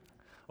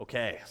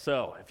Okay,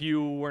 so if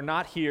you were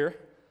not here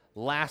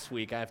last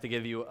week, I have to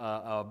give you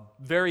a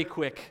very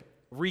quick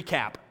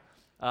recap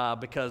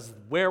because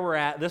where we're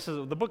at, this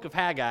is the book of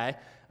Haggai,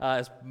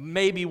 is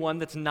maybe one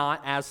that's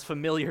not as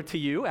familiar to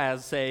you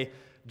as, say,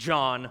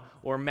 John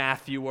or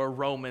Matthew or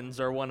Romans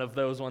or one of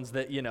those ones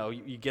that,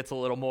 you gets a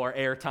little more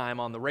airtime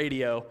on the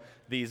radio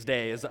these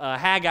days.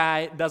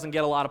 Haggai doesn't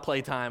get a lot of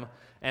playtime,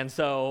 and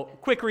so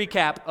quick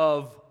recap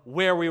of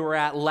where we were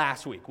at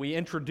last week. We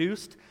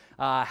introduced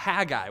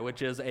Haggai,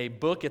 which is a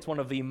book. It's one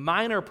of the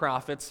minor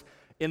prophets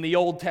in the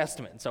Old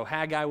Testament. So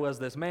Haggai was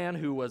this man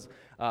who was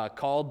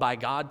called by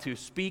God to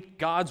speak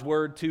God's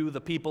word to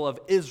the people of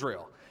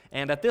Israel.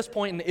 And at this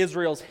point in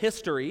Israel's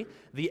history,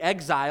 the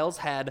exiles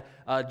had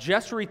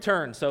just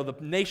returned. So the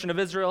nation of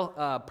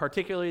Israel,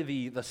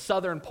 particularly the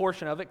southern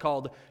portion of it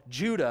called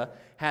Judah,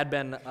 had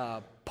been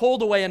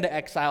pulled away into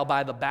exile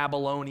by the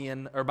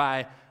Babylonian,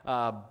 the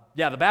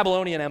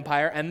Babylonian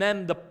Empire, and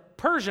then the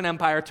Persian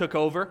Empire took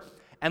over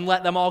and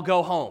let them all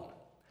go home.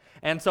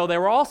 And so they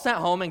were all sent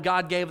home, and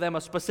God gave them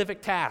a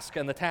specific task.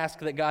 And the task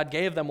that God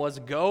gave them was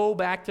go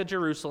back to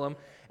Jerusalem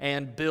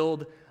and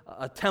build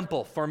a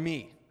temple for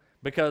me.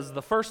 Because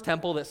the first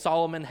temple that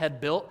Solomon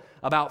had built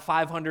about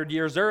 500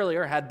 years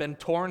earlier had been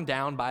torn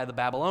down by the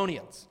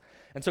Babylonians.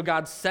 And so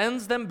God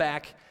sends them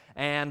back,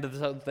 and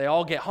they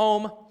all get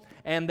home,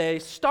 and they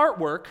start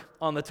work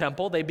on the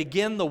temple. They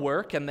begin the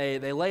work, and they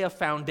lay a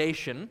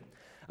foundation.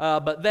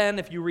 But then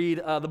if you read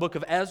the book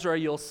of Ezra,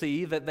 you'll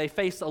see that they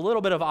face a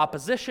little bit of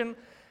opposition,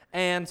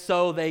 and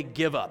so they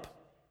give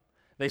up.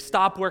 They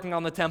stop working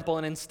on the temple,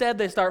 and instead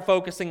they start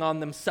focusing on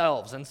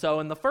themselves. And so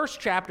in the first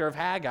chapter of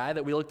Haggai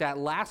that we looked at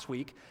last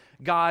week,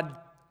 God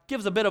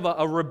gives a bit of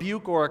a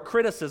rebuke or a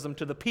criticism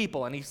to the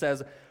people, and he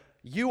says,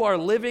 "You are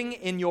living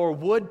in your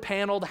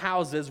wood-paneled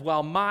houses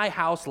while my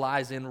house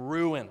lies in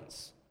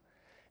ruins."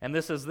 And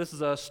this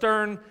is a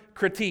stern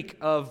critique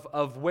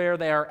of where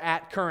they are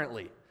at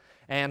currently.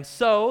 And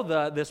so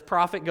this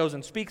prophet goes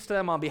and speaks to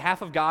them on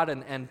behalf of God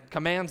and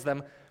commands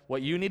them,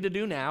 what you need to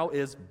do now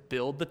is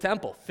build the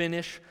temple,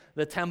 finish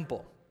the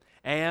temple.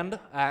 And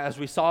as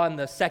we saw in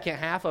the second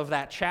half of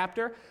that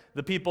chapter,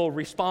 the people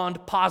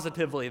respond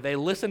positively. They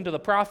listen to the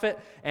prophet,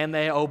 and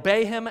they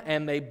obey him,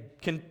 and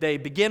they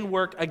begin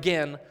work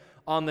again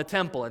on the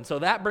temple. And so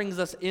that brings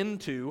us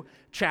into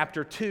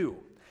chapter 2.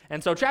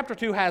 And so chapter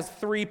 2 has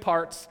 3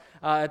 parts.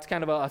 It's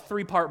kind of a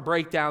 3-part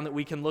breakdown that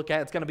we can look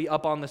at. It's going to be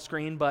up on the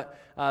screen, but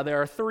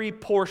there are 3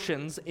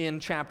 portions in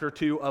chapter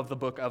 2 of the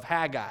book of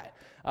Haggai.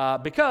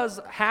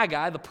 Because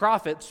Haggai, the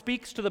prophet,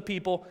 speaks to the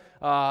people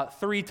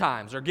 3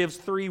 times, or gives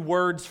 3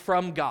 words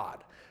from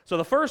God. So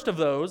the first of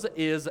those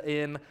is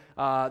in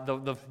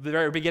the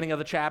very beginning of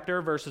the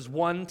chapter, verses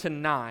 1 to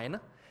 9.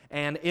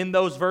 And in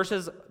those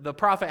verses, the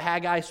prophet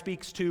Haggai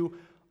speaks to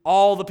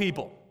all the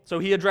people. So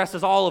he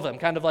addresses all of them,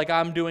 kind of like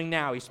I'm doing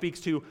now. He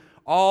speaks to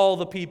all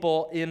the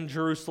people in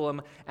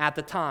Jerusalem at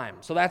the time.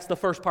 So that's the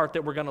first part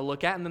that we're going to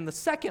look at. And then the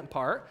second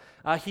part,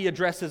 he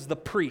addresses the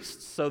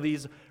priests. So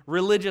these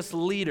religious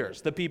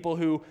leaders, the people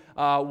who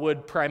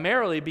would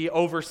primarily be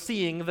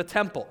overseeing the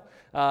temple.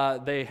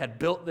 They had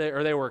built,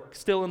 or they were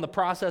still in the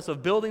process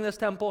of building this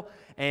temple,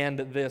 and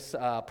this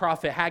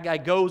prophet Haggai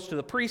goes to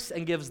the priests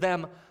and gives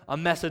them a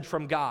message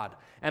from God.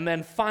 And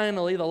then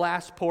finally, the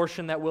last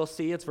portion that we'll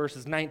see, it's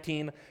verses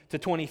 19 to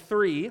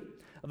 23,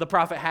 the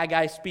prophet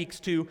Haggai speaks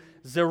to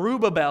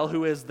Zerubbabel,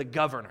 who is the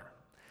governor.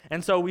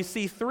 And so we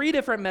see 3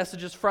 different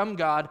messages from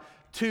God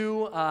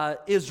to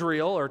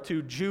Israel, or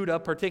to Judah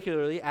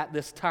particularly, at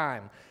this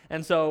time.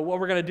 And so what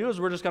we're going to do is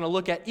we're just going to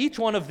look at each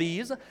one of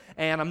these,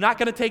 and I'm not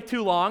going to take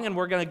too long, and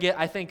we're going to get,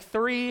 I think,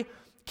 3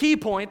 key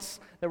points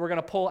that we're going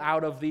to pull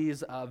out of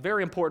these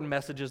very important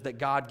messages that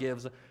God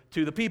gives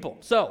to the people.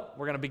 So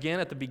we're going to begin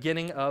at the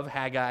beginning of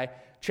Haggai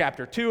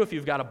chapter 2. If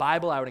you've got a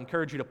Bible, I would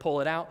encourage you to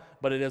pull it out,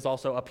 but it is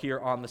also up here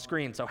on the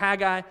screen. So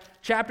Haggai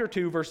chapter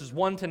 2, verses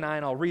 1 to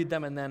 9, I'll read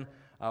them, and then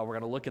we're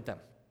going to look at them.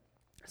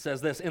 It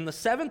says this, "In the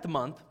 7th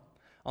month,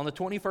 on the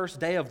 21st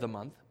day of the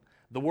month,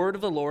 the word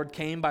of the Lord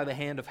came by the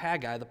hand of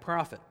Haggai the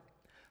prophet.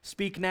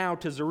 Speak now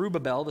to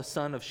Zerubbabel, the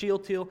son of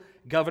Shealtiel,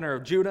 governor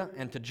of Judah,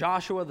 and to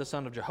Joshua, the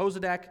son of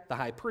Jehozadak, the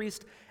high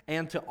priest,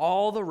 and to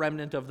all the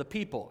remnant of the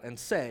people, and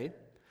say,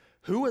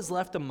 who is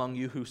left among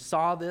you who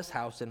saw this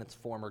house in its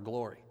former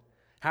glory?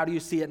 How do you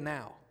see it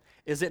now?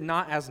 Is it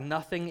not as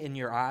nothing in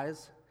your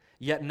eyes?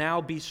 Yet now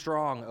be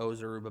strong, O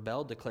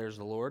Zerubbabel, declares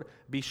the Lord.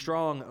 Be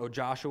strong, O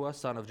Joshua,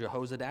 son of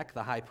Jehozadak,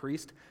 the high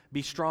priest.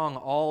 Be strong,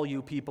 all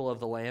you people of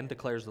the land,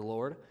 declares the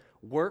Lord.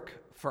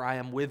 Work, for I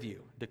am with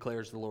you,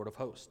 declares the Lord of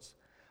hosts.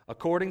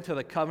 According to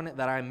the covenant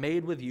that I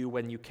made with you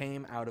when you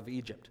came out of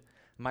Egypt,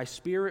 my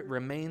spirit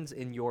remains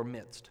in your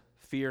midst.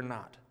 Fear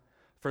not.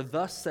 For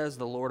thus says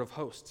the Lord of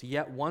hosts,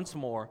 yet once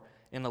more,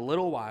 in a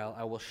little while,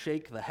 I will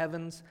shake the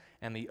heavens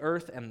and the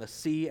earth and the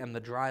sea and the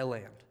dry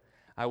land.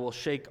 I will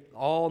shake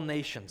all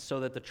nations, so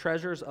that the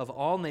treasures of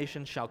all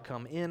nations shall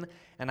come in,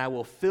 and I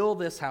will fill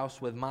this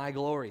house with my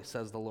glory,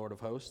 says the Lord of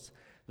hosts.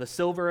 The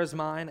silver is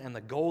mine, and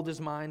the gold is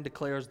mine,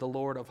 declares the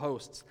Lord of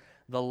hosts.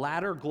 The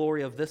latter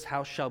glory of this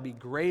house shall be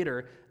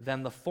greater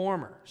than the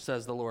former,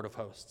 says the Lord of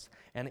hosts.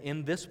 And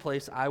in this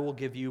place I will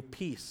give you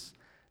peace,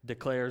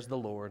 declares the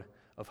Lord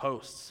of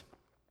hosts.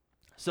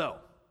 So,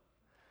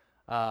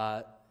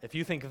 if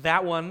you think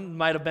that one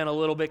might have been a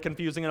little bit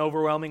confusing and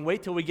overwhelming,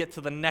 wait till we get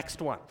to the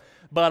next one.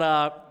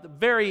 But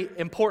very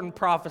important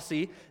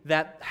prophecy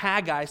that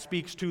Haggai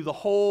speaks to the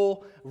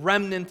whole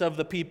remnant of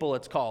the people,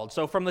 it's called.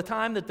 So from the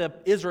time that the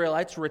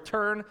Israelites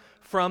return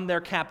from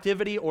their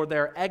captivity or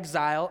their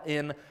exile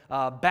in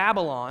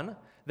Babylon,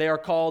 they are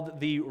called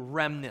the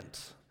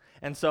remnant.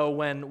 And so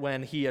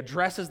when he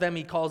addresses them,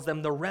 he calls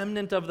them the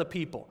remnant of the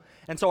people.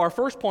 And so our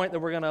first point that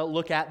we're going to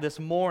look at this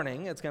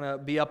morning, it's going to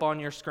be up on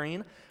your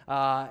screen,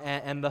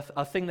 and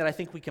a thing that I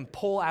think we can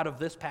pull out of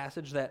this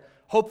passage that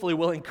hopefully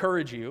will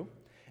encourage you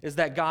is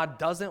that God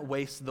doesn't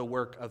waste the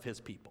work of his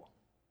people.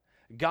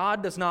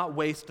 God does not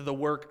waste the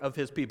work of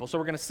his people. So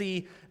we're going to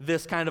see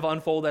this kind of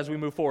unfold as we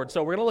move forward.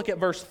 So we're going to look at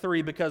verse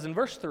 3, because in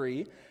verse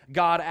 3,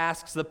 God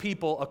asks the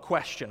people a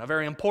question, a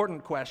very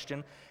important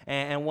question,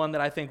 and one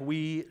that I think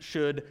we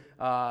should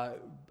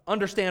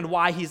understand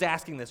why he's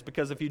asking this,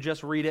 because if you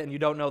just read it and you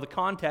don't know the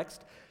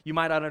context, you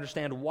might not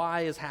understand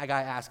why is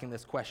Haggai asking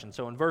this question.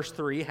 So in verse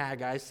 3,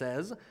 Haggai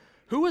says,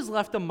 "Who is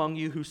left among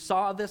you who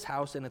saw this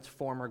house in its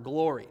former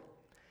glory?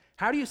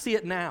 How do you see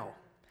it now?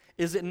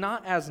 Is it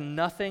not as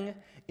nothing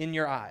in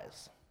your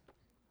eyes?"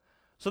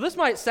 So this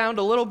might sound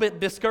a little bit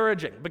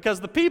discouraging, because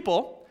the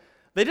people,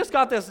 they just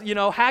got this,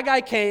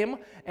 Haggai came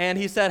and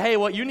he said, hey,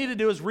 what you need to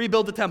do is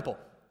rebuild the temple.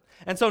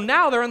 And so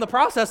now they're in the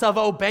process of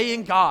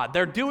obeying God.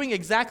 They're doing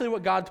exactly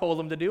what God told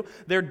them to do.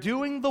 They're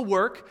doing the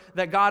work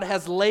that God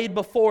has laid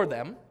before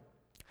them.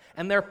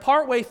 And they're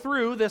partway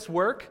through this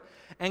work,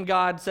 and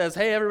God says,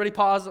 hey, everybody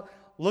pause.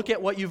 Look at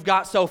what you've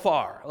got so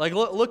far. Like,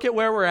 look at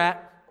where we're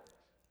at.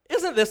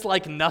 Isn't this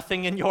like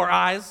nothing in your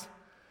eyes?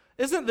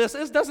 Doesn't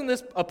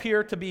this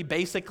appear to be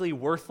basically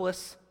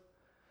worthless?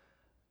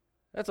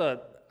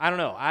 I don't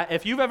know.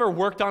 If you've ever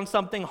worked on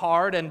something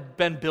hard and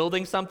been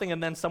building something,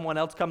 and then someone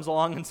else comes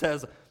along and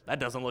says, that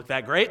doesn't look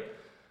that great,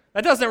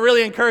 that doesn't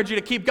really encourage you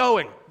to keep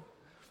going.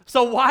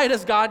 So why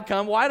does God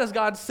come? Why does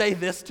God say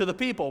this to the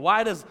people?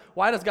 Why does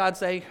God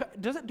say,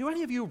 do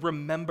any of you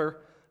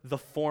remember the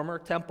former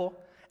temple?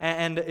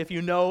 And if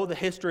you know the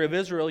history of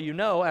Israel, you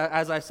know,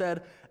 as I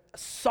said,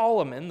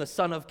 Solomon, the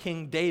son of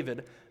King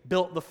David,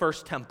 built the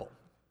first temple.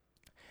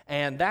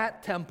 And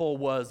that temple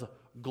was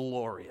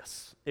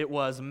glorious. It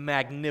was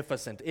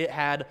magnificent. It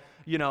had,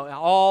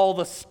 all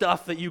the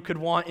stuff that you could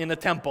want in a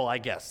temple, I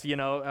guess.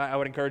 I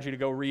would encourage you to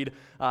go read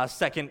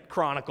 2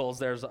 Chronicles.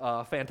 There's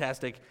a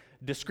fantastic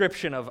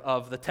description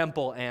of the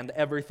temple and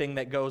everything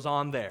that goes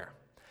on there.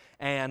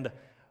 And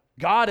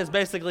God is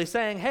basically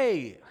saying,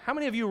 hey, how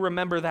many of you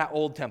remember that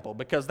old temple?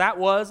 Because that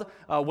was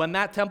when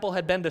that temple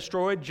had been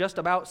destroyed just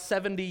about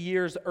 70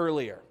 years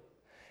earlier.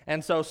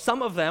 And so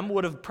some of them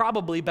would have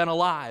probably been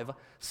alive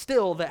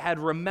still that had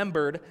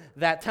remembered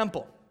that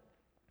temple.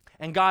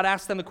 And God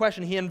asks them the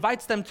question. He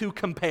invites them to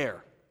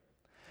compare.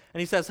 And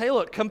he says, hey,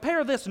 look,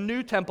 compare this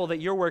new temple that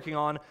you're working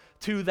on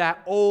to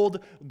that old,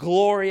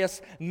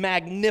 glorious,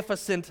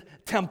 magnificent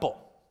temple.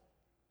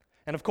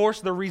 And of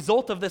course, the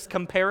result of this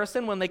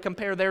comparison, when they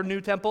compare their new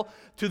temple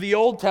to the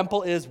old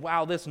temple, is,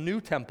 wow, this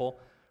new temple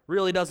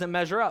really doesn't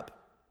measure up.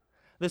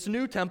 This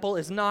new temple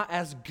is not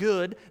as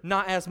good,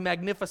 not as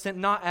magnificent,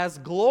 not as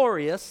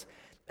glorious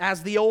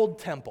as the old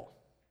temple.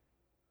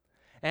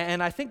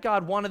 And I think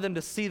God wanted them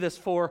to see this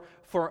for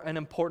an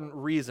important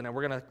reason, and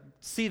we're going to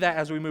see that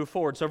as we move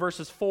forward. So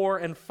verses 4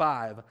 and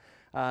 5,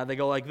 they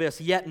go like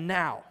this: "Yet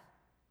now."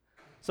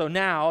 So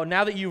now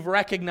that you've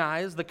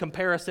recognized the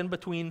comparison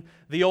between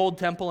the old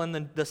temple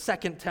and the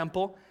second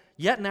temple,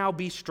 "Yet now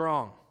be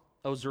strong,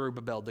 O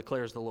Zerubbabel,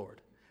 declares the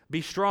Lord.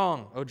 Be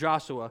strong, O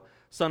Joshua,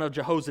 son of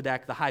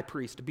Jehozadak, the high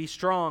priest. Be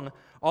strong,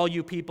 all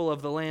you people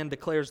of the land,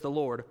 declares the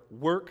Lord.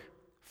 Work,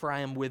 for I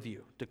am with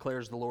you,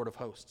 declares the Lord of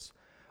hosts,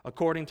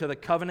 according to the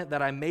covenant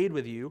that I made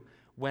with you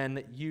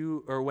when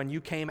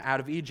you came out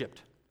of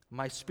Egypt.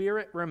 My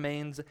spirit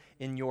remains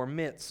in your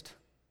midst.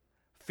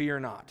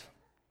 Fear not."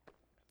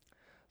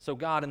 So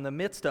God, in the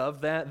midst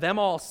of them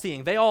all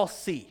seeing, they all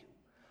see,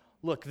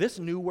 look, this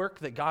new work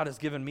that God has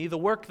given me, the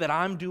work that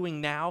I'm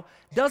doing now,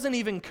 doesn't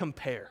even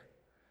compare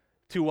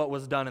to what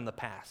was done in the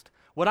past.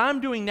 What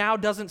I'm doing now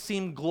doesn't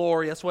seem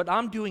glorious. What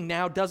I'm doing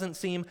now doesn't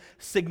seem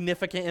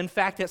significant. In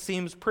fact, it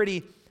seems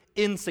pretty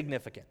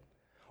insignificant.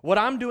 What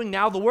I'm doing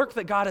now, the work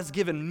that God has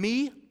given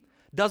me,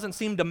 doesn't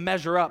seem to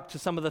measure up to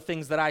some of the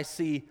things that I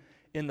see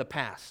in the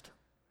past.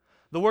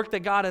 The work that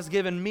God has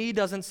given me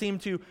doesn't seem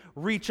to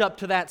reach up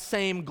to that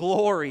same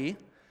glory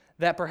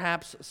that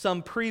perhaps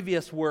some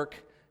previous work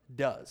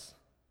does.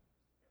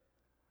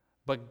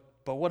 But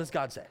what does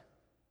God say?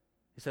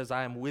 He says,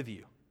 I am with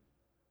you.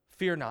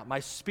 Fear not. My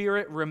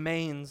spirit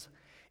remains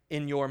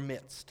in your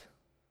midst.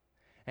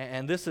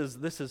 And this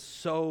is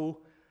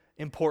so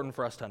important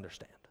for us to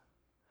understand.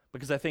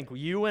 Because I think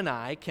you and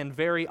I can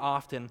very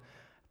often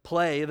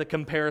play the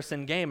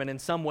comparison game. And in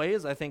some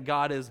ways, I think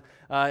God is,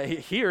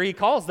 here he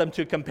calls them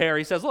to compare.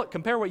 He says, look,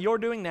 compare what you're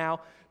doing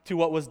now to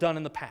what was done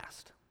in the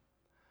past.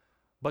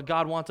 But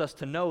God wants us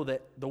to know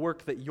that the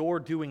work that you're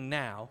doing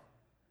now,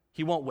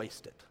 He won't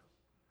waste it.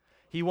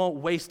 He won't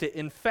waste it.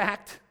 In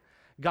fact,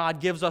 God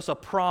gives us a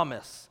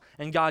promise,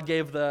 and God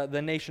gave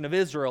the nation of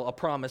Israel a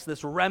promise,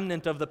 this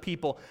remnant of the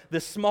people,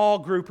 this small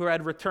group who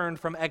had returned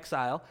from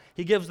exile.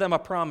 He gives them a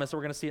promise.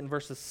 We're going to see it in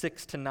verses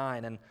 6 to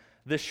 9, and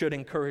this should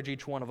encourage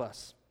each one of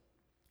us.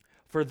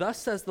 For thus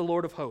says the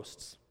Lord of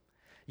hosts,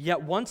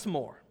 yet once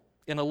more,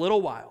 in a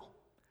little while,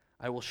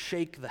 I will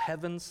shake the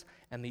heavens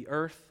and the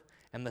earth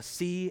and the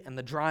sea and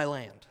the dry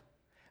land.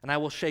 And I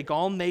will shake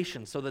all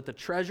nations so that the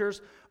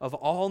treasures of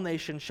all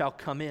nations shall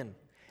come in.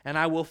 And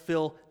I will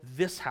fill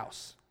this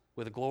house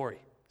with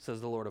glory,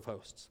 says the Lord of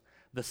hosts.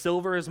 The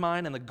silver is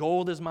mine and the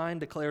gold is mine,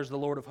 declares the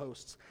Lord of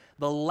hosts.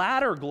 The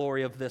latter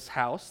glory of this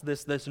house,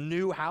 this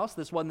new house,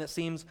 this one that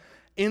seems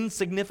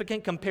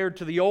insignificant compared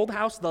to the old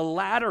house, the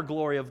latter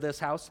glory of this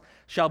house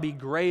shall be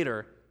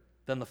greater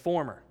than the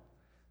former,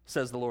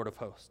 says the Lord of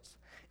hosts.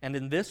 And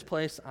in this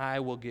place I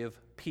will give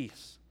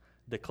peace,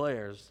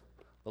 declares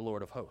the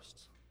Lord of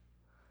hosts.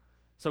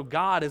 So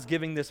God is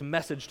giving this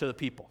message to the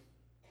people.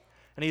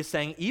 And He's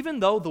saying, even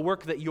though the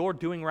work that you're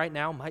doing right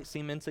now might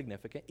seem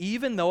insignificant,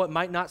 even though it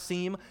might not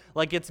seem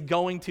like it's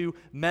going to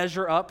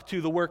measure up to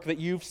the work that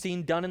you've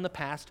seen done in the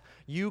past,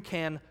 you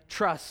can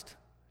trust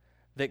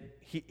that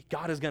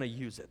God is going to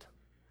use it.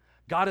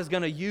 God is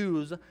going to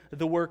use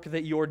the work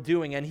that you're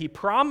doing. And He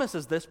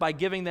promises this by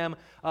giving them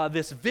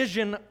this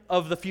vision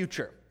of the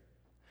future.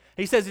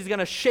 He says He's going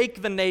to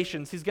shake the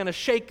nations. He's going to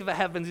shake the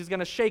heavens. He's going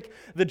to shake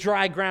the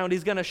dry ground.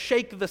 He's going to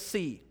shake the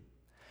sea.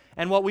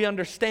 And what we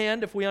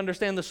understand, if we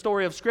understand the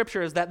story of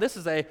Scripture, is that this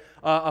is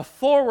a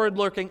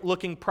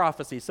forward-looking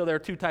prophecy. So there are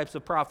two types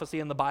of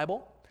prophecy in the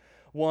Bible.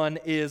 One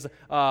is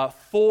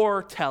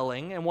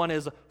foretelling, and one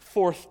is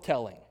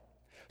forthtelling.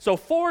 So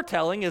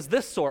foretelling is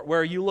this sort,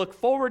 where you look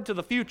forward to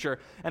the future,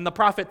 and the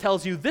prophet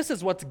tells you this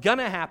is what's going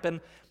to happen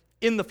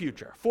in the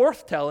future.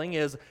 Forthtelling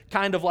is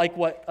kind of like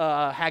what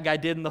Haggai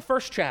did in the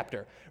first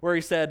chapter, where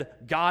he said,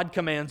 God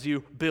commands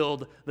you,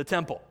 build the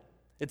temple.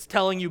 It's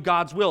telling you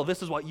God's will.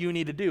 This is what you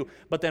need to do.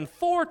 But then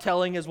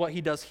foretelling is what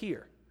he does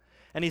here.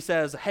 And he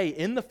says, hey,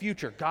 in the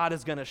future, God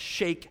is going to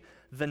shake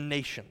the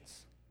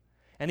nations.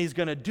 And He's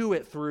going to do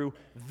it through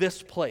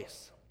this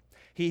place.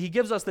 He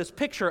gives us this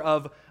picture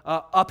of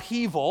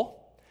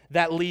upheaval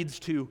that leads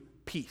to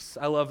peace.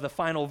 I love the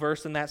final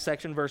verse in that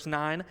section, verse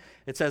 9.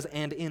 It says,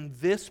 and in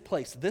this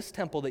place, this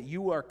temple that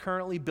you are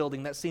currently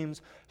building that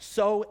seems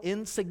so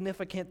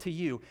insignificant to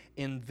you,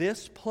 in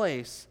this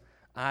place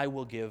I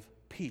will give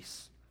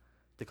peace,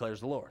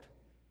 declares the Lord.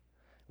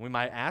 We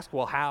might ask,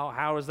 well,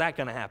 how is that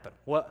going to happen?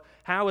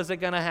 How is it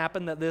going to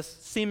happen that this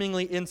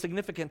seemingly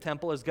insignificant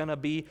temple is going to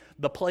be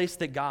the place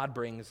that God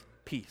brings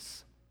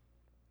peace?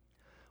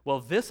 Well,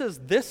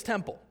 this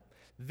temple,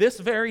 this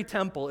very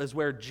temple is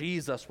where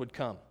Jesus would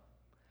come.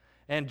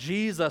 And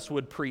Jesus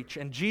would preach,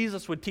 and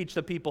Jesus would teach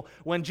the people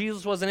when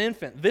Jesus was an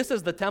infant. This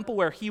is the temple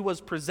where He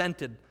was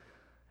presented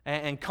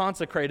and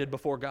consecrated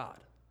before God.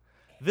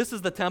 This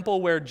is the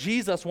temple where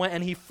Jesus went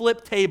and He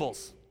flipped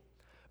tables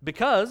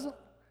because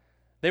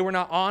they were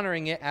not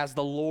honoring it as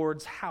the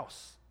Lord's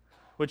house,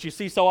 which you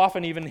see so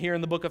often even here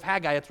in the book of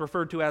Haggai. It's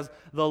referred to as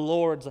the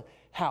Lord's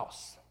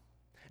house.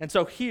 And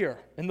so here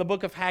in the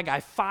book of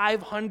Haggai,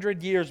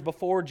 500 years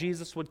before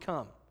Jesus would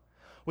come,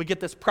 we get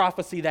this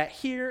prophecy that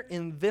here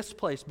in this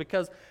place,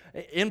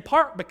 in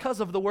part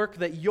because of the work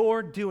that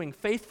you're doing,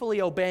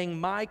 faithfully obeying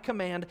my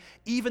command,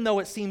 even though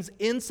it seems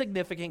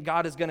insignificant,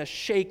 God is going to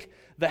shake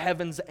the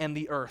heavens and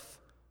the earth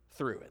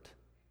through it.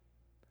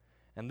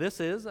 And this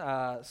is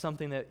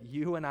something that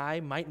you and I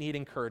might need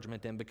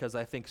encouragement in, because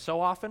I think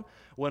so often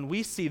when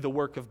we see the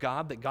work of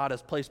God that God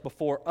has placed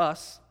before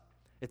us,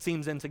 it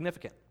seems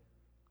insignificant.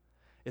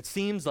 It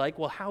seems like,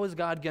 well, how is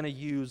God going to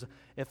use,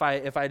 if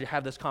I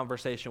have this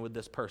conversation with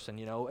this person,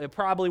 it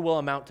probably will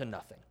amount to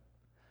nothing.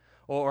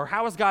 Or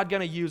how is God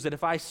going to use it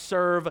if I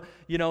serve,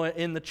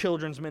 in the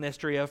children's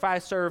ministry, if I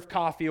serve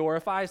coffee, or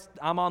if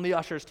I'm on the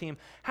ushers team?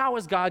 How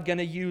is God going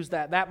to use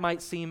that? That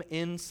might seem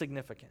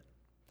insignificant.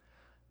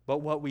 But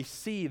what we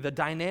see, the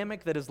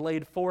dynamic that is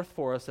laid forth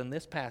for us in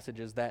this passage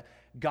is that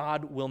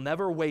God will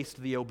never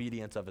waste the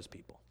obedience of His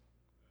people.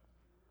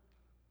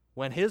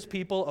 When His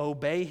people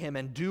obey Him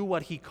and do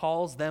what He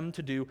calls them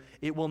to do,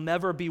 it will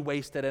never be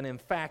wasted. And in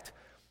fact,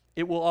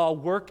 it will all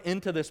work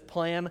into this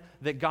plan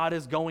that God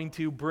is going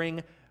to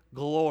bring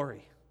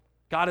glory.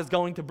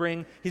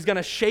 He's going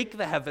to shake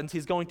the heavens.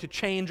 He's going to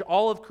change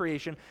all of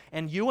creation.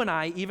 And you and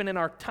I, even in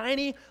our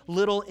tiny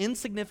little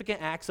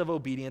insignificant acts of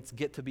obedience,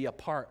 get to be a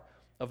part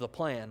of the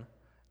plan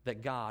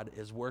that God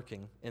is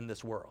working in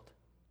this world.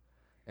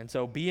 And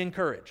so be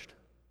encouraged.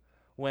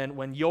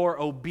 When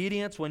your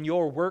obedience, when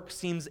your work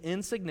seems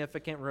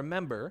insignificant,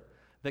 remember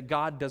that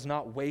God does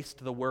not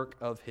waste the work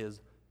of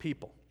His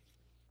people.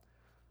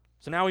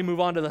 So now we move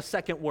on to the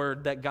second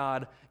word that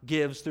God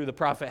gives through the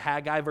prophet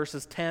Haggai,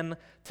 verses 10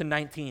 to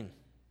 19.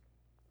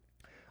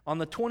 On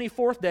the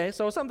 24th day,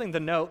 so something to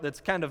note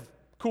that's kind of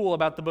cool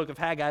about the book of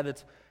Haggai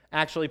that's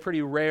actually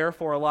pretty rare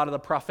for a lot of the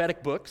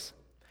prophetic books,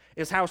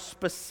 is how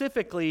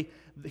specifically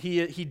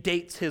he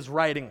dates his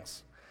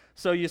writings.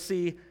 So you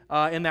see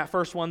in that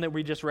first one that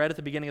we just read at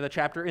the beginning of the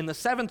chapter, in the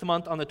 7th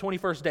month on the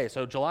 21st day,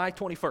 so July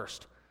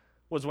 21st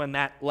was when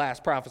that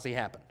last prophecy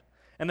happened.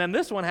 And then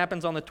this one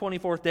happens on the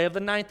 24th day of the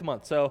 9th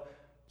month, so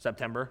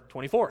September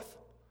 24th.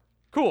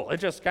 Cool.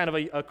 It's just kind of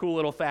a cool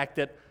little fact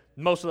that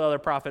most of the other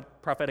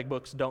prophetic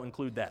books don't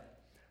include that.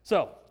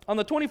 So, on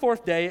the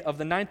 24th day of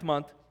the 9th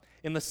month,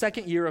 in the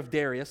 2nd year of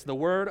Darius, the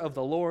word of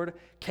the Lord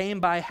came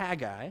by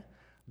Haggai,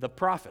 the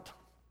prophet.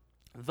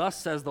 Thus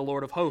says the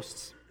Lord of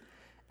hosts,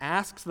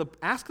 ask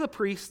the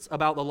priests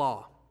about the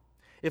law.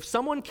 If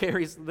someone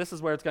carries, this is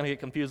where it's going to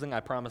get confusing, I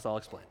promise I'll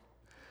explain.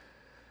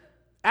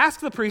 Ask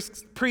the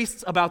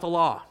priests about the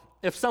law.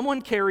 If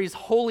someone carries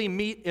holy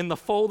meat in the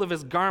fold of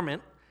his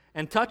garment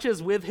and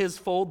touches with his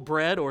fold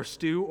bread or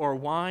stew or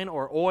wine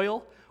or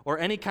oil or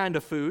any kind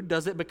of food,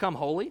 does it become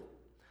holy?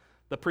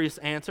 The priests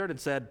answered and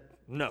said,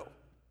 no.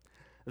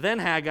 Then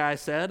Haggai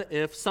said,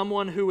 if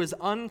someone who is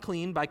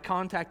unclean by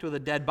contact with a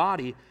dead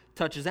body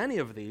touches any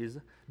of these,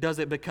 does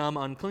it become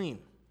unclean?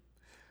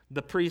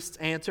 The priests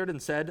answered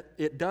and said,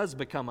 it does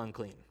become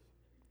unclean.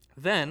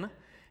 Then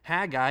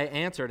Haggai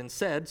answered and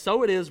said,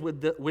 so it is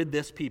with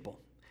this people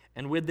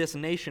and with this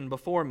nation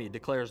before me,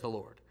 declares the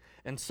Lord,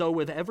 and so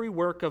with every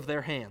work of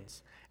their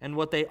hands, and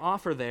what they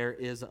offer there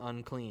is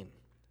unclean.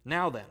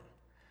 Now then,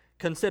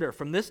 consider,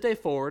 from this day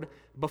forward,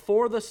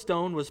 before the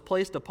stone was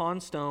placed upon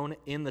stone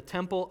in the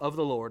temple of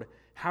the Lord,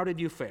 how did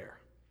you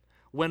fare?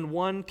 When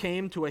one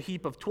came to a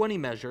heap of 20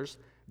 measures,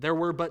 there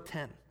were but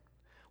 10.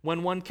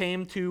 When one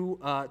came to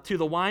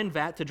the wine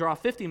vat to draw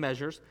 50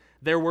 measures,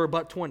 there were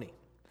but 20.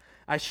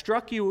 I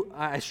struck you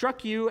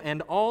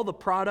and all the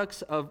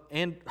products of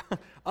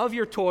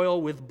your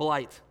toil with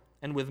blight,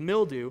 and with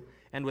mildew,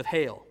 and with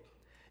hail.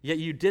 Yet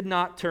you did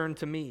not turn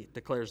to me,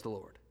 declares the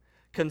Lord.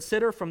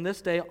 Consider from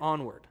this day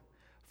onward,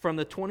 from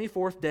the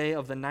 24th day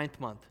of the 9th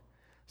month,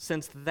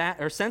 since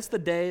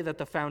the day that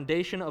the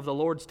foundation of the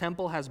Lord's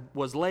temple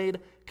was laid,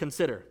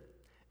 consider,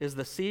 is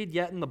the seed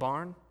yet in the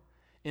barn?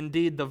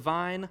 Indeed, the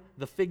vine,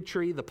 the fig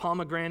tree, the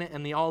pomegranate,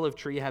 and the olive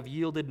tree have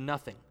yielded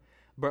nothing.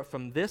 But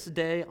from this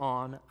day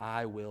on,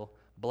 I will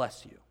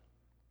bless you.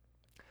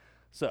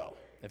 So,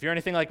 if you're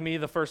anything like me,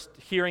 the first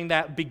hearing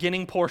that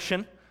beginning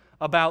portion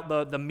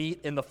about the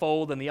meat in the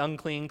fold and the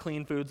unclean,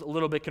 clean foods, a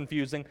little bit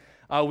confusing.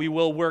 We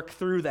will work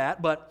through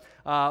that. But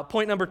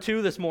point number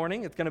 2 this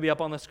morning, it's going to be up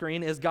on the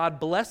screen, is God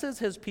blesses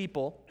his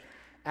people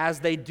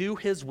as they do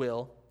his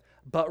will,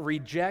 but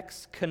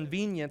rejects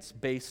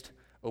convenience-based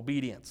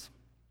obedience.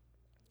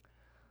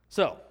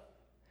 So,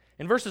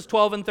 in verses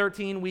 12 and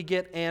 13, we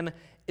get an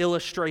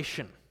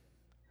illustration.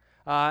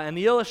 And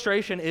the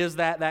illustration is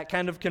that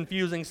kind of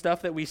confusing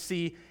stuff that we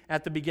see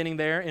at the beginning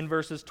there in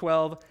verses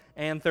 12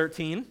 and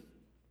 13.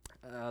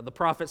 The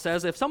prophet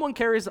says, if someone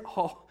carries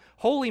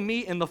holy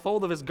meat in the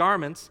fold of his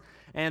garments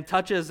and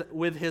touches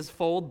with his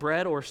fold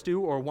bread or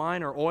stew or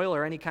wine or oil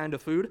or any kind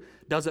of food,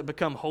 does it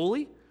become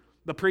holy?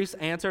 The priest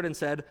answered and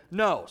said,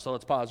 no. So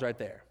let's pause right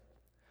there.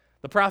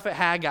 The prophet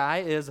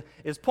Haggai is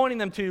pointing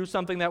them to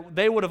something that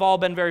they would have all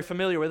been very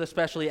familiar with,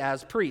 especially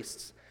as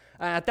priests.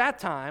 At that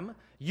time,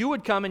 you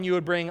would come and you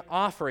would bring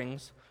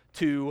offerings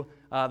to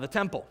the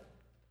temple.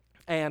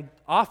 And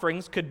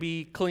offerings could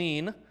be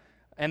clean,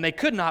 and they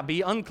could not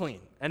be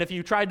unclean. And if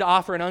you tried to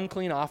offer an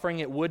unclean offering,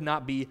 it would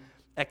not be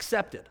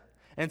accepted.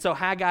 And so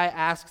Haggai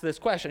asks this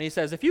question. He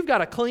says, if you've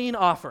got a clean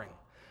offering,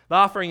 the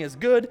offering is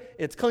good,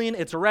 it's clean,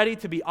 it's ready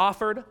to be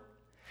offered.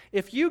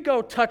 If you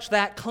go touch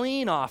that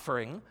clean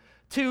offering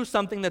to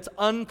something that's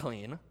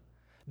unclean,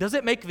 does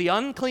it make the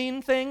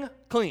unclean thing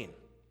clean?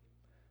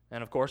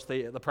 And of course,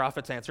 the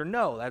prophets answer,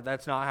 no,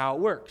 that's not how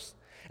it works.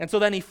 And so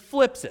then he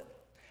flips it.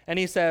 And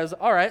he says,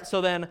 all right, so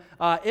then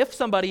if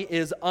somebody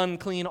is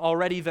unclean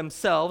already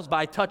themselves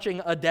by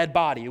touching a dead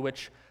body,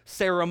 which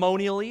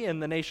ceremonially in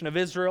the nation of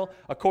Israel,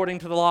 according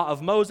to the law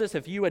of Moses,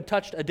 if you had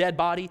touched a dead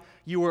body,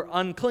 you were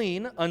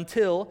unclean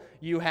until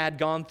you had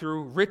gone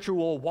through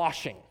ritual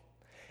washing.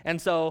 And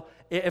so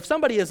if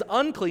somebody is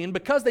unclean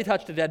because they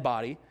touched a dead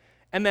body,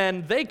 and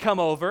then they come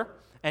over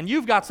and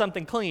you've got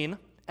something clean,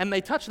 and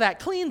they touch that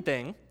clean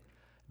thing,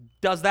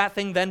 does that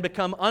thing then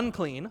become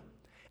unclean?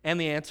 And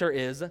the answer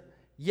is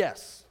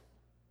yes.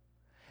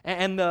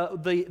 And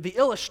the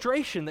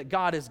illustration that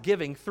God is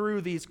giving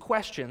through these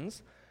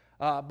questions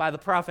by the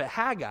prophet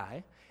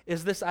Haggai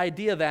is this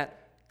idea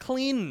that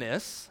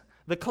cleanness,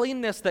 the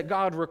cleanness that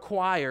God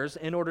requires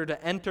in order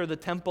to enter the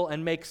temple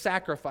and make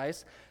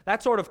sacrifice,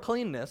 that sort of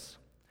cleanness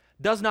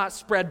does not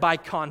spread by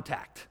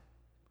contact.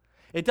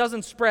 It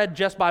doesn't spread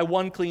just by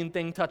one clean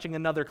thing touching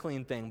another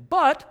clean thing,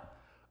 but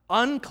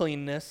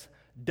uncleanness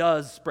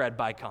does spread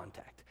by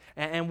contact.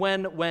 And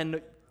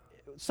when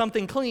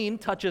something clean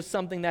touches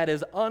something that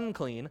is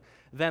unclean,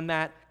 then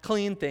that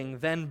clean thing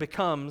then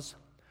becomes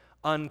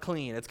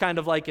unclean. It's kind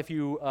of like if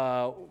you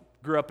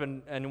grew up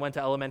and went to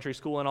elementary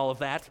school and all of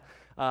that.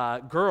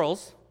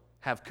 Girls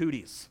have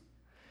cooties.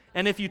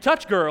 And if you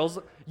touch girls,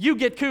 you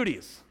get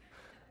cooties.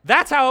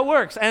 That's how it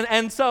works.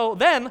 And so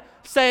then,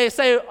 say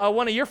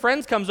one of your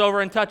friends comes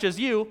over and touches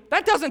you,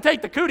 that doesn't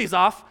take the cooties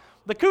off.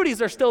 The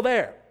cooties are still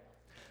there.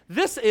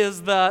 This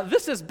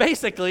is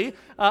basically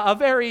a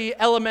very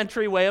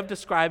elementary way of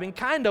describing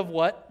kind of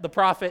what the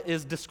prophet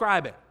is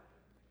describing.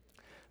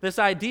 This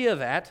idea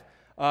that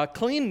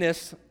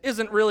cleanness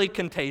isn't really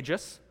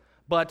contagious,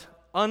 but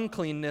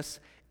uncleanness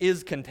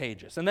is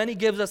contagious. And then he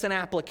gives us an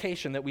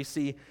application that we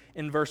see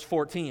in verse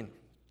 14.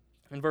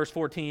 In verse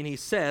 14, he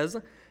says,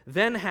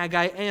 "Then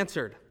Haggai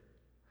answered,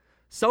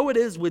 'So it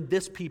is with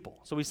this people.'"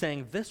 So he's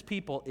saying this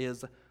people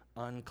is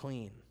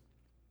unclean.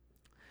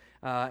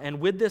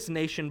 "And with this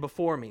nation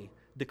before me,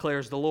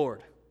 declares the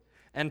Lord.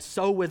 And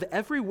so with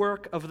every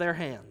work of their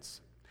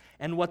hands,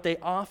 and what they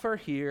offer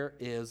here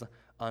is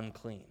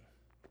unclean."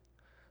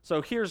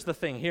 So here's the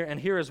thing,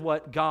 here is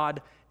what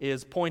God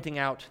is pointing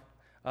out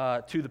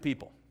to the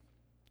people.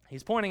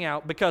 He's pointing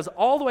out, because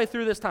all the way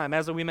through this time,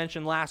 as we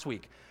mentioned last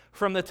week,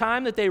 from the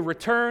time that they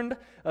returned,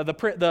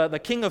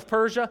 the king of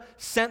Persia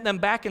sent them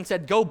back and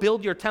said, "Go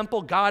build your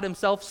temple." God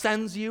himself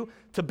sends you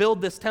to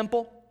build this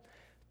temple.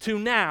 To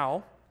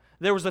now,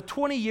 there was a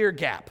 20-year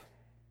gap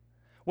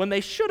when they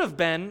should have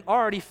been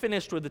already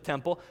finished with the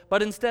temple,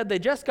 but instead they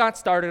just got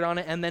started on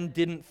it and then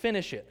didn't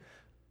finish it.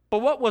 But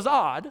what was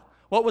odd,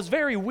 what was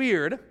very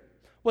weird,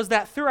 was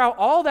that throughout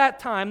all that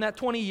time, that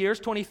 20 years,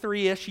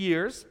 23-ish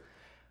years,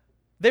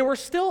 they were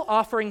still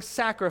offering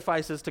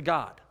sacrifices to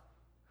God.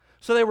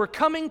 So they were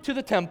coming to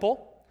the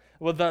temple,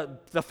 with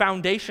the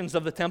foundations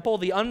of the temple,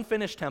 the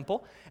unfinished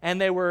temple, and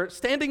they were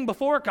standing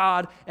before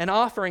God and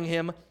offering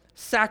him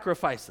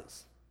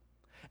sacrifices.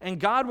 And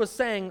God was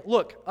saying,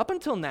 look, up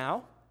until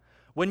now,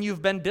 when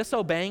you've been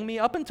disobeying me,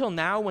 up until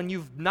now, when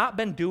you've not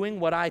been doing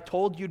what I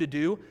told you to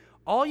do,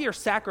 all your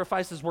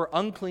sacrifices were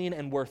unclean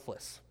and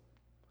worthless.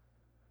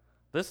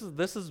 This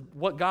is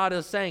what God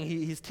is saying.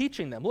 He's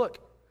teaching them. Look,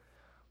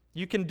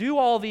 you can do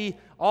all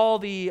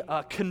the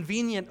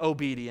convenient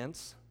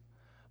obedience,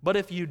 but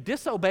if you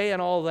disobey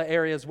in all the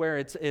areas where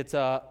it's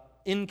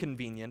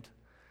inconvenient,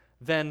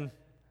 then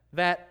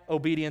that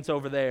obedience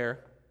over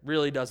there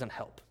really doesn't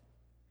help.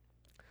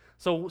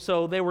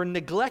 So they were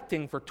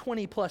neglecting for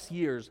 20 plus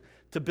years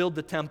to build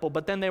the temple,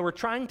 but then they were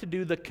trying to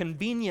do the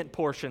convenient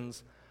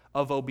portions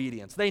of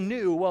obedience. They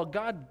knew, well,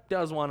 God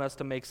does want us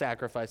to make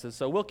sacrifices,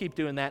 so we'll keep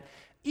doing that,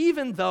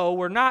 even though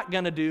we're not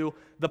going to do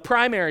the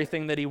primary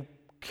thing that he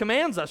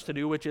commands us to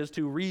do, which is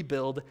to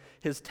rebuild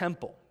his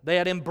temple. They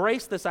had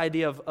embraced this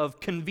idea of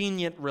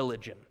convenient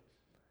religion.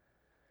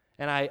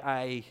 And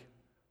I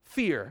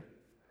fear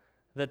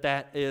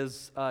that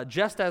is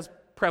just as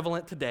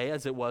prevalent today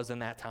as it was in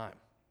that time.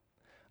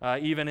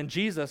 Even in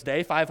Jesus'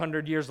 day,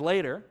 500 years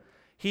later,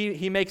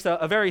 he makes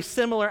a very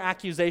similar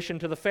accusation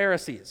to the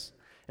Pharisees.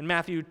 In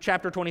Matthew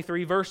chapter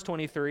 23, verse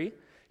 23,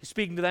 he's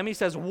speaking to them. He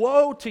says,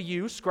 "Woe to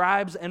you,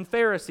 scribes and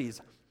Pharisees,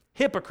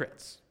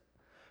 hypocrites!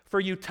 For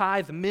you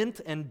tithe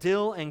mint and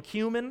dill and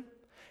cumin,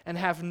 and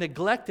have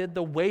neglected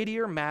the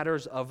weightier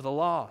matters of the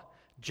law,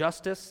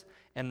 justice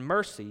and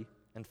mercy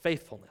and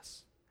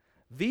faithfulness.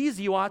 These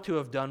you ought to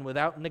have done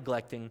without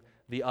neglecting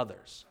the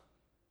others."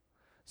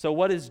 So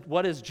what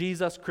is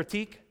Jesus'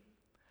 critique?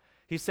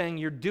 He's saying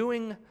you're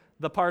doing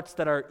the parts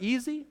that are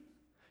easy,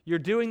 you're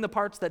doing the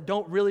parts that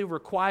don't really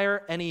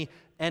require any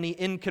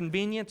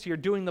inconvenience, you're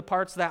doing the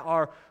parts that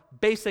are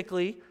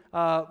basically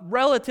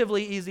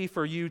relatively easy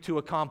for you to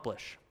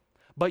accomplish.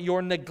 But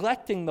you're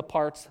neglecting the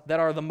parts that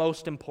are the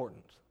most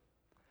important.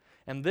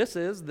 And this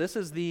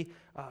is the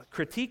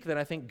critique that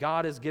I think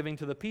God is giving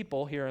to the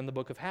people here in the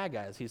book of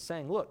Haggai. As he's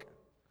saying, look,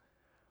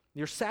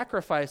 your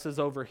sacrifices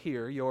over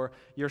here,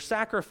 your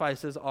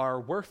sacrifices are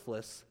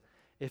worthless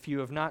if you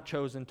have not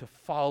chosen to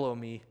follow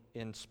me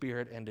in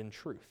spirit and in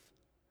truth.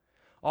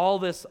 All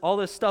this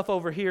stuff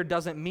over here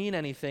doesn't mean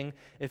anything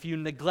if you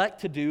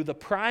neglect to do the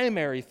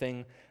primary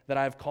thing that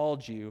I've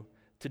called you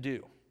to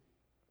do.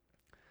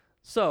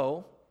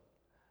 So,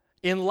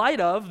 in light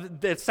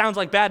of, it sounds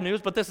like bad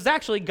news, but this is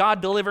actually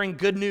God delivering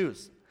good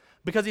news.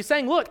 Because he's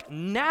saying, look,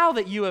 now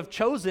that you have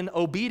chosen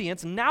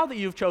obedience, now that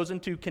you've chosen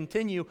to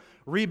continue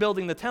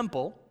rebuilding the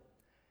temple,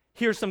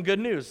 here's some good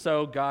news.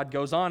 So God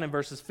goes on in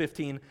verses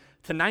 15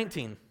 to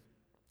 19.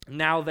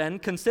 "Now then,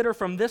 consider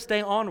from this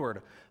day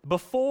onward,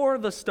 before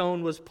the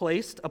stone was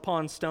placed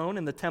upon stone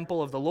in the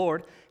temple of the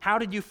Lord, how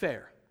did you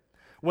fare?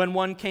 When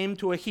one came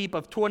to a heap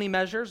of 20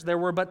 measures, there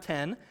were but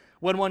 10.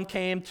 When one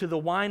came to the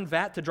wine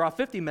vat to draw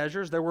 50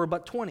 measures, there were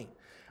but 20.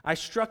 I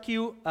struck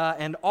you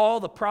and all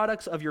the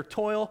products of your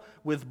toil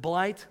with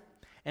blight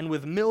and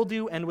with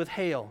mildew and with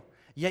hail.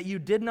 Yet you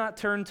did not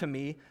turn to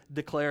me,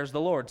 declares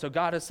the Lord." So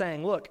God is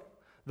saying, look,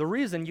 the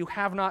reason you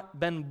have not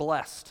been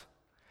blessed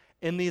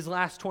in these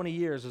last 20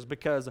 years is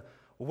because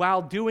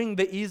while doing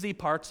the easy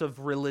parts of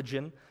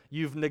religion,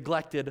 you've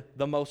neglected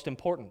the most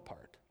important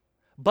part.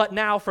 But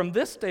now from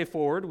this day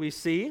forward, we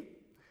see,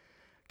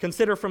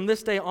 "Consider from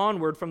this day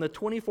onward, from the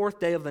 24th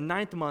day of the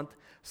 9th month,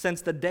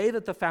 since the day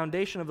that the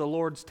foundation of the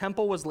Lord's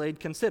temple was laid,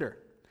 consider,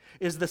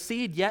 is the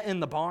seed yet in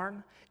the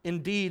barn?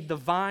 Indeed, the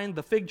vine,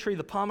 the fig tree,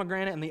 the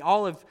pomegranate, and the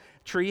olive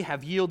tree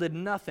have yielded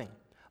nothing.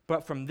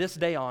 But from this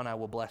day on I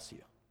will bless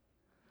you."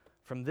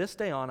 From this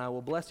day on I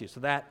will bless you. So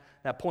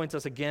that points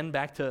us again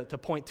back to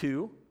point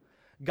 2.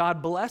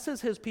 God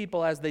blesses his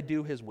people as they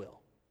do his will.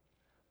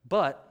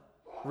 but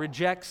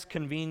rejects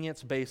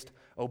convenience-based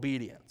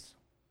obedience.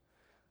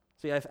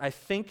 See, I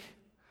think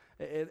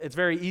it's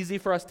very easy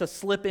for us to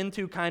slip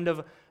into kind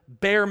of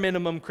bare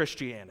minimum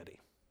Christianity.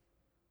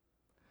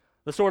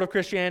 The sort of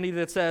Christianity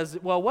that says,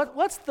 well,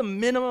 what's the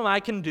minimum I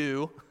can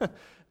do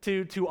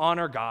to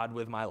honor God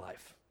with my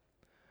life?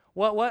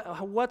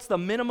 What's the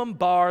minimum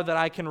bar that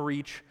I can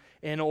reach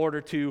in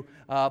order to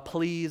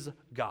please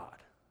God?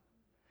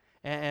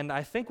 And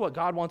I think what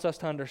God wants us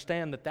to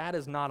understand that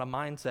is not a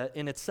mindset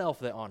in itself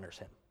that honors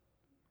Him.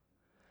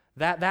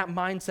 That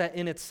mindset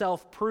in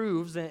itself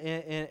proves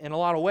in a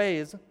lot of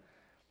ways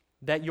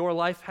that your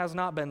life has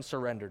not been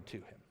surrendered to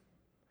Him.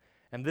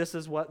 And this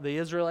is what the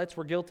Israelites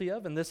were guilty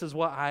of, and this is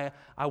what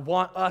I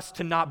want us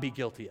to not be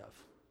guilty of.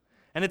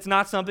 And it's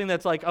not something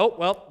that's like, oh,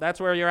 well, that's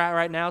where you're at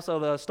right now, so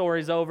the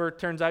story's over.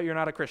 Turns out you're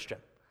not a Christian.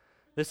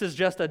 This is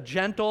just a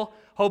gentle,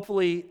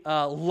 hopefully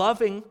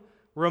loving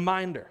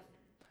reminder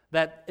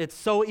that it's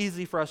so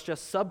easy for us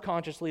just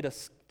subconsciously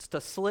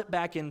to slip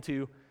back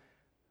into,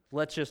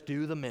 let's just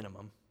do the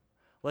minimum.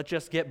 Let's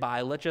just get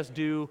by. Let's just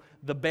do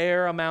the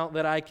bare amount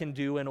that I can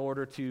do in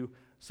order to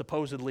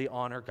supposedly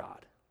honor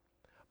God.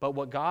 But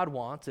what God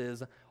wants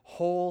is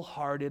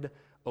wholehearted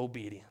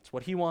obedience.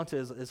 What He wants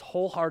is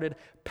wholehearted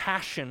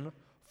passion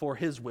for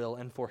His will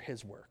and for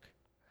His work.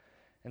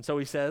 And so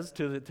He says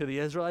to the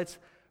Israelites,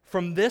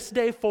 from this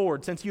day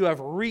forward, since you have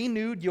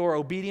renewed your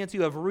obedience,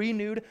 you have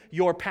renewed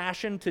your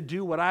passion to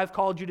do what I've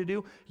called you to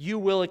do, you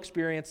will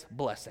experience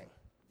blessing.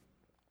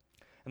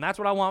 And that's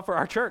what I want for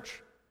our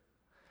church.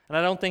 And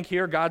I don't think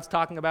here God's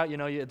talking about,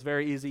 it's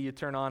very easy. You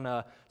turn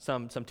on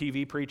some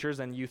TV preachers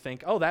and you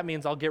think, oh, that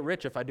means I'll get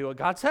rich if I do what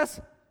God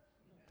says.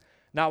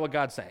 Not what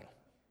God's saying.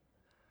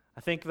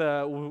 I think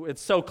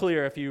it's so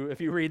clear if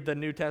you read the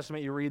New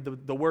Testament, you read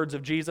the words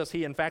of Jesus,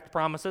 He in fact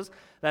promises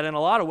that in a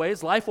lot of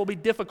ways life will be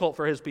difficult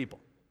for His people.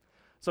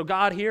 So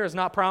God here is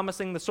not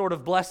promising the sort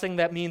of blessing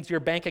that means your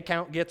bank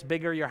account gets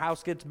bigger, your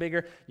house gets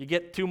bigger, you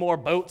get 2 more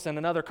boats and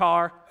another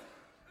car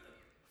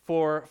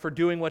for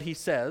doing what He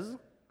says.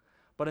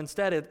 But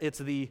instead, it's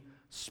the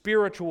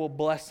spiritual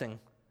blessing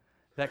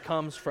that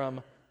comes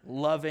from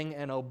loving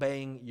and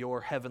obeying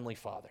your Heavenly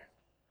Father.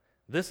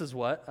 This is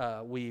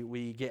what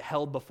we get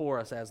held before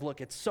us as, look,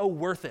 it's so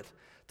worth it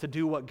to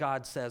do what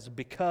God says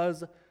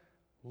because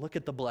look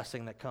at the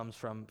blessing that comes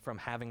from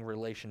having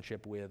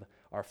relationship with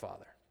our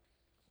Father.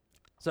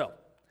 So,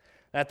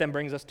 that then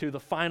brings us to the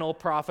final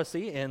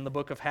prophecy in the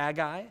book of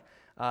Haggai,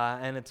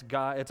 and it's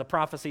a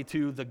prophecy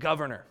to the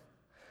governor.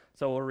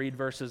 So we'll read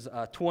verses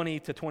 20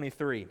 to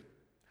 23.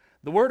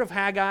 The word of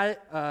Haggai,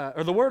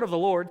 or the word of the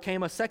Lord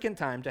came a second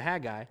time to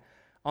Haggai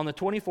on the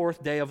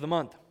 24th day of the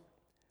month.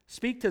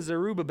 Speak to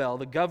Zerubbabel,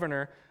 the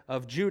governor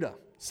of Judah,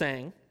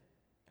 saying,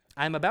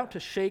 I am about to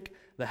shake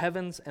the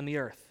heavens and the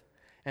earth,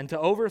 and to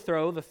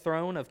overthrow the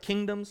throne of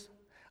kingdoms.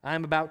 I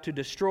am about to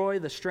destroy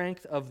the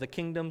strength of the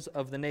kingdoms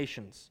of the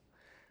nations,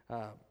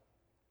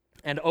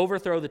 and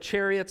overthrow the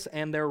chariots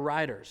and their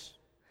riders,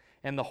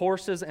 and the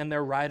horses and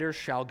their riders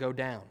shall go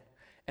down,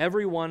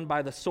 every one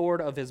by the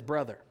sword of his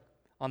brother.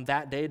 On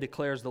that day,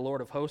 declares the Lord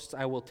of hosts,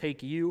 I will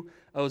take you,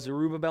 O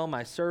Zerubbabel,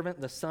 my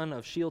servant, the son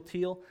of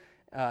Shealtiel,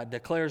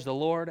 declares the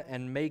Lord,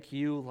 and make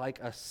you like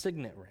a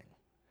signet ring.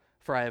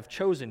 For I have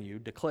chosen you,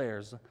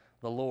 declares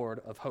the Lord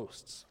of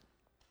hosts.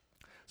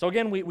 So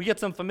again, we get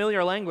some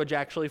familiar language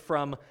actually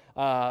from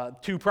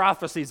 2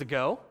 prophecies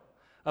ago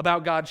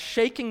about God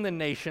shaking the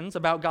nations,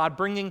 about God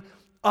bringing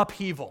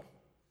upheaval.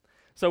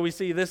 So we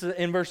see this is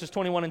in verses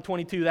 21 and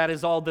 22, that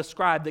is all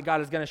described, that God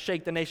is going to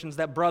shake the nations,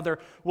 that brother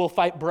will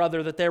fight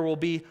brother, that there will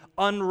be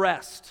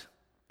unrest.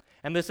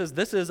 And this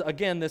is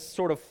again, this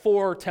sort of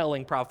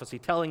foretelling prophecy,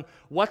 telling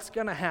what's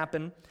going to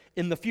happen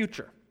in the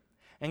future.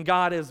 And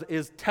God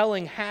is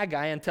telling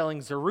Haggai and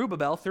telling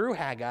Zerubbabel through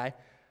Haggai,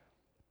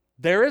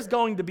 there is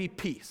going to be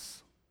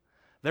peace.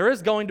 There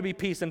is going to be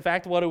peace. In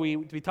fact, what do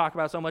we talk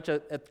about so much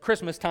at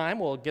Christmas time?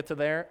 We'll get to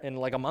there in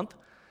like a month.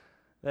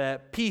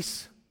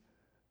 Peace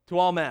to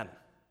all men.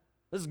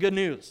 This is good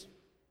news.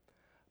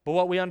 But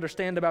what we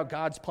understand about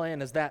God's plan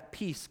is that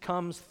peace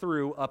comes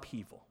through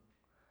upheaval.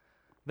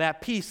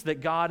 That peace that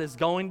God is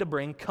going to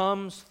bring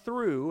comes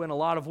through, in a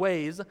lot of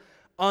ways,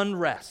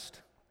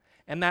 unrest.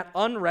 And that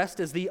unrest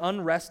is the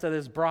unrest that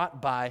is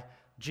brought by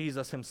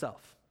Jesus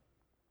Himself.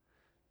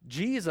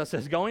 Jesus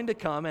is going to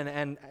come,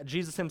 and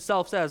Jesus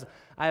Himself says,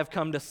 I have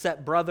come to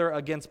set brother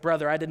against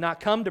brother. I did not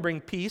come to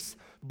bring peace,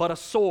 but a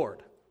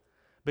sword.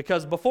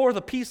 Because before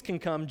the peace can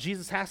come,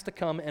 Jesus has to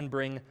come and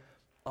bring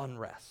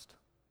unrest.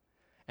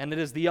 And it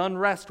is the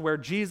unrest where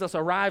Jesus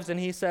arrives and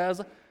He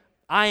says,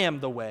 I am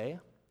the way,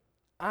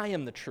 I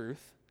am the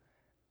truth,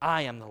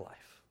 I am the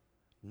life.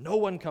 No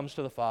one comes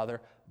to the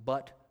Father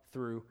but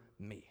through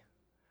me.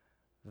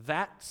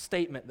 That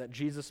statement that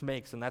Jesus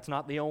makes, and that's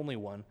not the only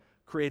one,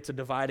 creates a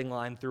dividing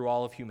line through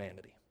all of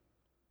humanity.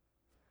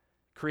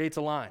 Creates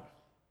a line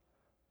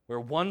where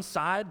one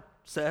side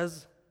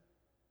says,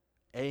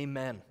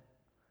 Amen.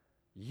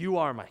 You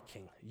are my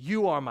King.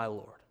 You are my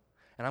Lord.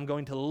 And I'm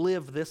going to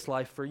live this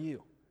life for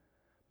you.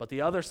 But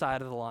the other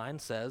side of the line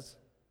says,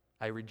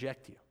 I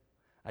reject you.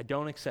 I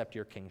don't accept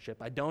your kingship.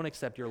 I don't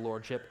accept your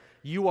lordship.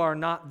 You are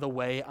not the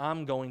way.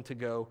 I'm going to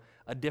go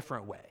a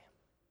different way.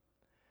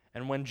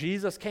 And when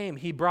Jesus came,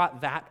 he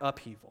brought that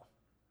upheaval,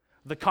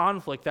 the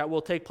conflict that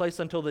will take place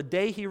until the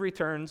day he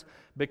returns,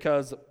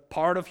 because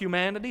part of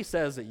humanity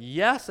says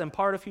yes and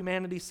part of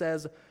humanity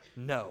says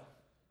no.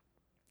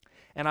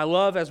 And I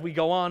love, as we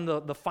go on,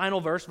 the final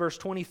verse, verse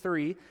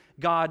 23,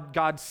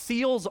 God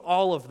seals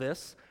all of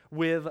this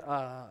with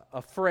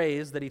a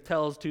phrase that he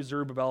tells to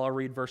Zerubbabel. I'll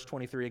read verse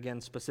 23 again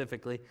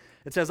specifically.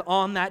 It says,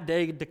 "On that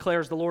day,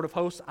 declares the Lord of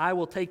hosts, I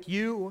will take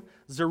you,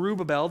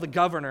 Zerubbabel, the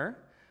governor,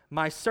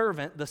 my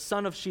servant, the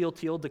son of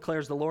Shealtiel,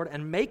 declares the Lord,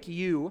 and make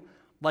you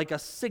like a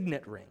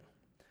signet ring.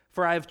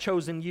 For I have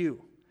chosen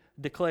you,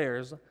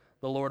 declares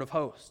the Lord of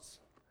hosts."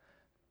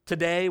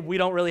 Today, we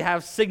don't really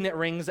have signet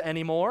rings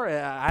anymore.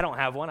 I don't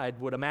have one. I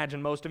would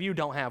imagine most of you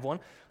don't have one.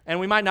 And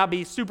we might not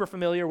be super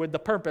familiar with the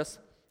purpose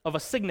of a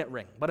signet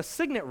ring. But a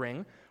signet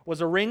ring was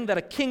a ring that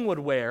a king would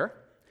wear,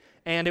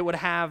 and it would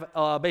have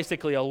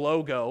basically a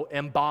logo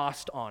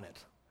embossed on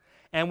it.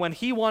 And when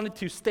he wanted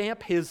to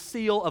stamp his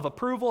seal of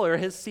approval or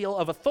his seal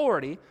of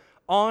authority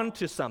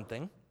onto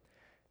something,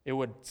 it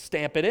would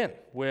stamp it in,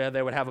 where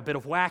they would have a bit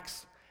of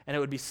wax, and it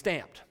would be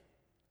stamped.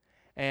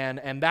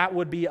 And that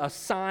would be a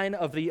sign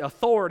of the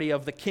authority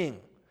of the king.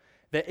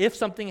 That if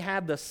something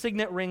had the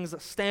signet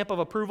ring's stamp of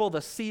approval,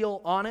 the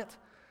seal on it,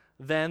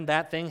 then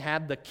that thing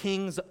had the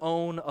king's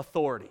own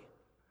authority.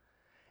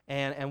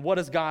 And what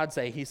does God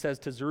say? He says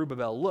to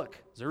Zerubbabel,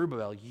 "Look,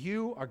 Zerubbabel,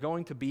 you are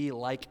going to be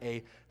like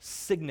a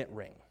signet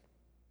ring."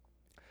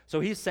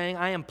 So he's saying,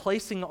 I am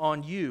placing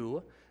on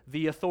you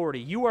the authority.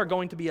 You are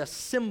going to be a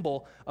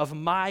symbol of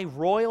my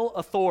royal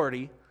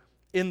authority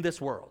in this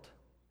world.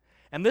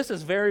 And this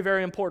is very,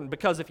 very important,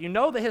 because if you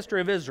know the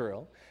history of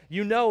Israel,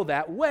 you know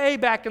that way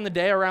back in the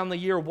day, around the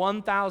year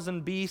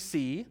 1000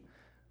 BC,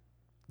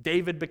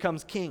 David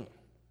becomes king.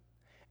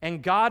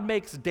 And God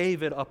makes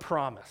David a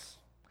promise.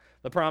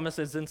 The promise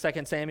is in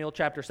 2 Samuel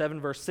chapter 7,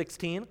 verse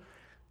 16.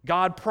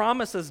 God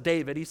promises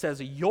David, he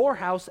says, "Your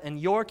house and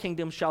your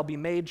kingdom shall be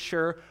made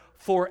sure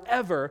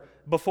forever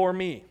before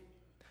me.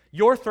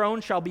 Your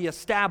throne shall be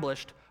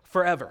established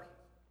forever."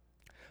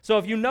 So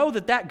if you know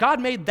that God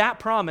made that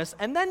promise,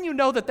 and then you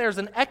know that there's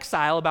an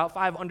exile about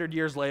 500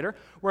 years later,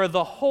 where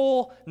the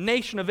whole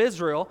nation of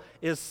Israel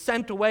is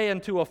sent away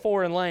into a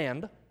foreign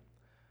land,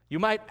 you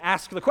might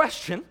ask the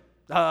question,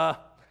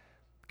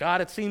 God,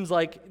 it seems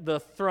like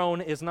the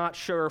throne is not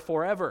sure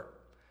forever.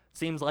 It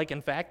seems like,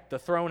 in fact, the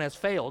throne has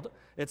failed.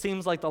 It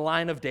seems like the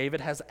line of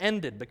David has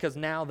ended, because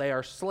now they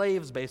are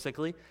slaves,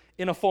 basically,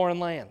 in a foreign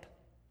land.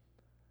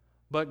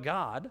 But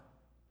God,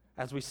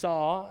 as we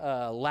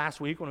saw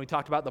last week when we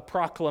talked about the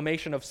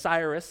proclamation of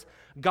Cyrus,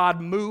 God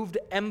moved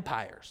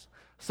empires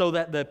so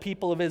that the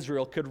people of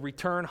Israel could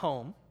return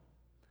home.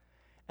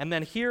 And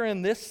then here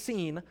in this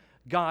scene,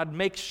 God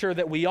makes sure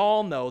that we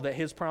all know that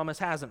his promise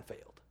hasn't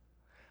failed,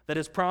 that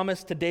his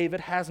promise to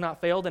David has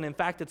not failed, and in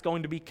fact, it's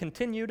going to be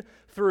continued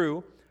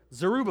through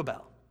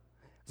Zerubbabel.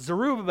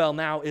 Zerubbabel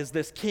now is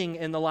this king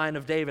in the line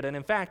of David. And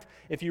in fact,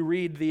 if you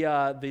read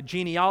the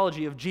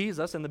genealogy of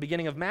Jesus in the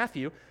beginning of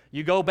Matthew,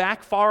 you go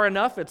back far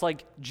enough, it's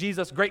like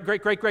Jesus' great, I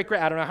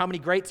don't know how many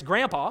greats,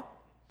 grandpa.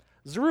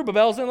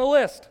 Zerubbabel's in the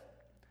list.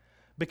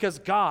 Because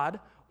God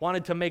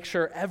wanted to make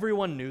sure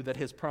everyone knew that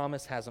his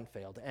promise hasn't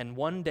failed. And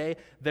one day,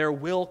 there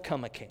will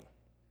come a king.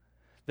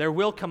 There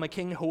will come a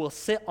king who will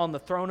sit on the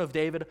throne of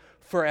David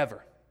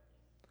forever.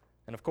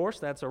 And of course,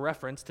 that's a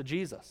reference to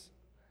Jesus.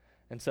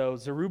 And so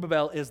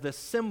Zerubbabel is this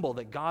symbol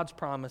that God's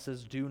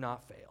promises do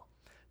not fail.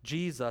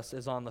 Jesus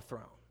is on the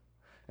throne.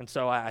 And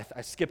so I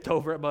skipped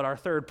over it, but our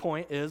third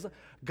point is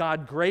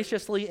God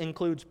graciously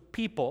includes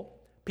people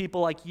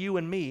like you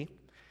and me,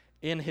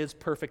 in his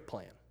perfect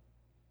plan.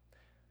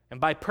 And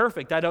by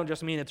perfect, I don't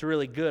just mean it's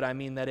really good. I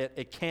mean that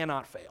it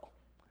cannot fail.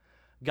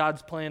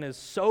 God's plan is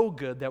so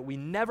good that we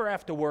never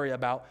have to worry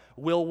about,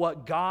 will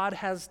what God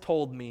has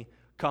told me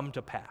come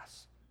to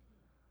pass?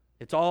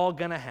 It's all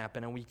going to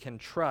happen, and we can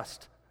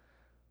trust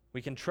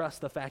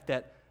the fact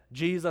that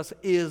Jesus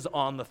is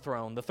on the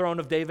throne. The throne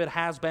of David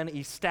has been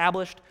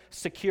established,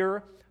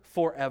 secure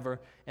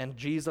forever, and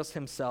Jesus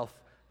himself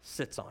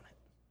sits on it.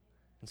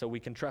 And so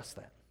we can trust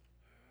that.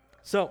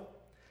 So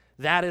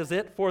that is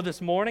it for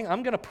this morning.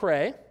 I'm going to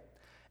pray,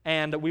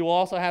 and we will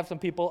also have some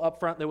people up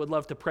front that would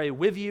love to pray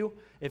with you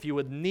if you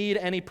would need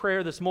any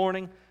prayer this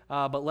morning.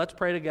 But let's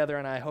pray together,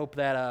 and I hope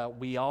that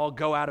we all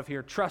go out of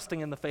here trusting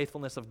in the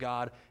faithfulness of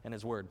God and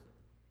his word.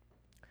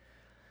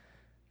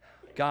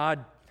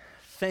 God,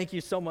 thank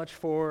you so much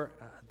for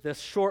this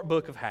short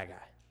book of Haggai.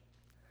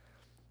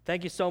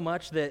 Thank you so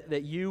much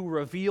that you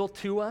reveal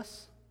to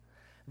us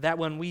that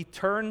when we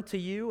turn to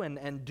you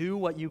and do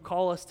what you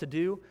call us to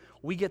do,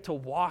 we get to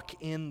walk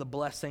in the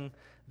blessing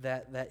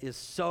that is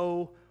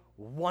so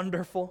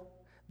wonderful,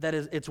 that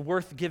it's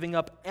worth giving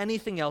up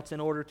anything else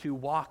in order to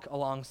walk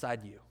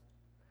alongside you.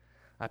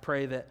 I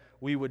pray that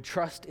we would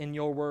trust in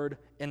your word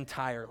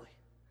entirely,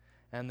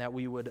 and that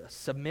we would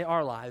submit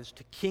our lives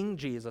to King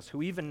Jesus,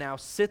 who even now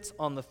sits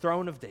on the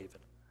throne of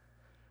David.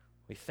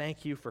 We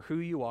thank you for who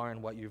you are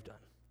and what you've done.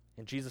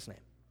 In Jesus' name.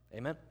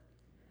 Amen.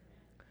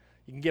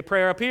 You can get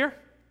prayer up here.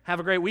 Have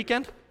a great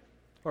weekend,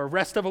 or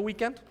rest of a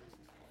weekend.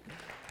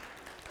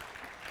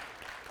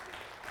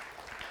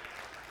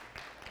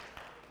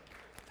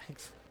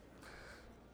 Thanks.